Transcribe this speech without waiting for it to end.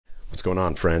What's going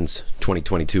on, friends?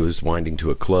 2022 is winding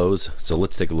to a close, so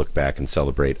let's take a look back and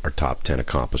celebrate our top 10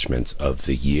 accomplishments of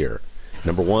the year.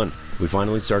 Number 1, we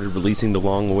finally started releasing the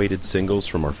long-awaited singles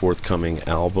from our forthcoming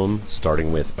album,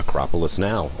 starting with Acropolis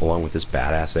Now, along with this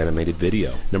badass animated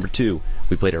video. Number 2,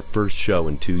 we played our first show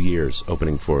in 2 years,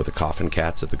 opening for the Coffin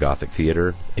Cats at the Gothic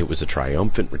Theater. It was a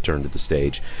triumphant return to the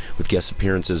stage, with guest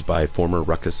appearances by former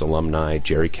Ruckus alumni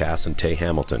Jerry Cass and Tay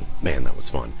Hamilton. Man, that was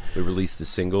fun. We released the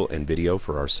single and video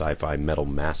for our sci-fi metal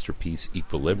masterpiece,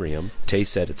 Equilibrium. Tay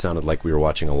said it sounded like we were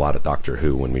watching a lot of Doctor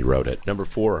Who when we wrote it. Number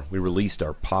 4, we released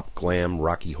our pop glam,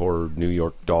 Rocky Horror, New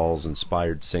York Dolls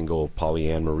inspired single,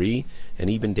 Pollyanne Marie, and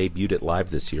even debuted it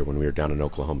live this year when we were down in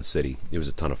Oklahoma City. It was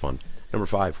a ton of fun. Number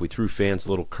 5, we threw fans a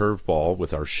little curveball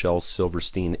with our Shel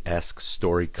Silverstein-esque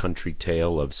story country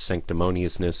tale of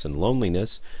sanctimoniousness and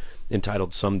loneliness,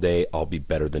 entitled Someday I'll Be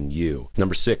Better Than You.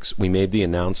 Number 6, we made the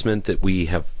announcement that we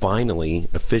have finally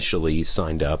officially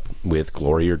signed up with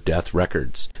Glory or Death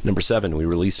Records. Number 7, we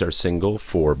released our single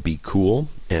for Be Cool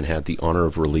and had the honor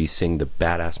of releasing the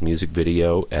badass music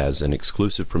video as an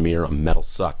exclusive premiere on Metal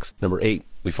Sucks. Number 8,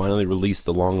 we finally released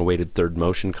the long-awaited third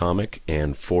motion comic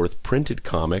and fourth printed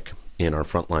comic in our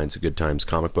Frontlines of Good Times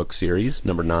comic book series.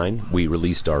 Number 9, we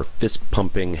released our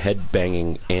fist-pumping,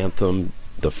 head-banging anthem,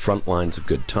 The Frontlines of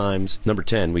Good Times. Number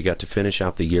 10, we got to finish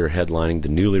out the year headlining the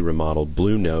newly remodeled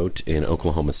Blue Note in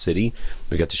Oklahoma City.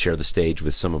 We got to share the stage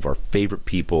with some of our favorite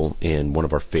people in one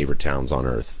of our favorite towns on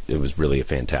earth. It was really a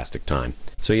fantastic time.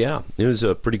 So yeah, it was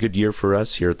a pretty good year for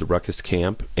us here at the Ruckus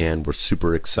Camp, and we're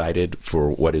super excited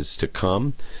for what is to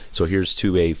come. So here's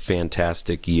to a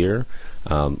fantastic year,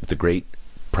 the great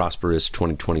prosperous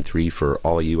 2023 for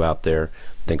all of you out there.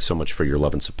 Thanks so much for your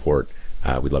love and support.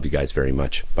 We love you guys very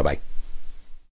much. Bye-bye.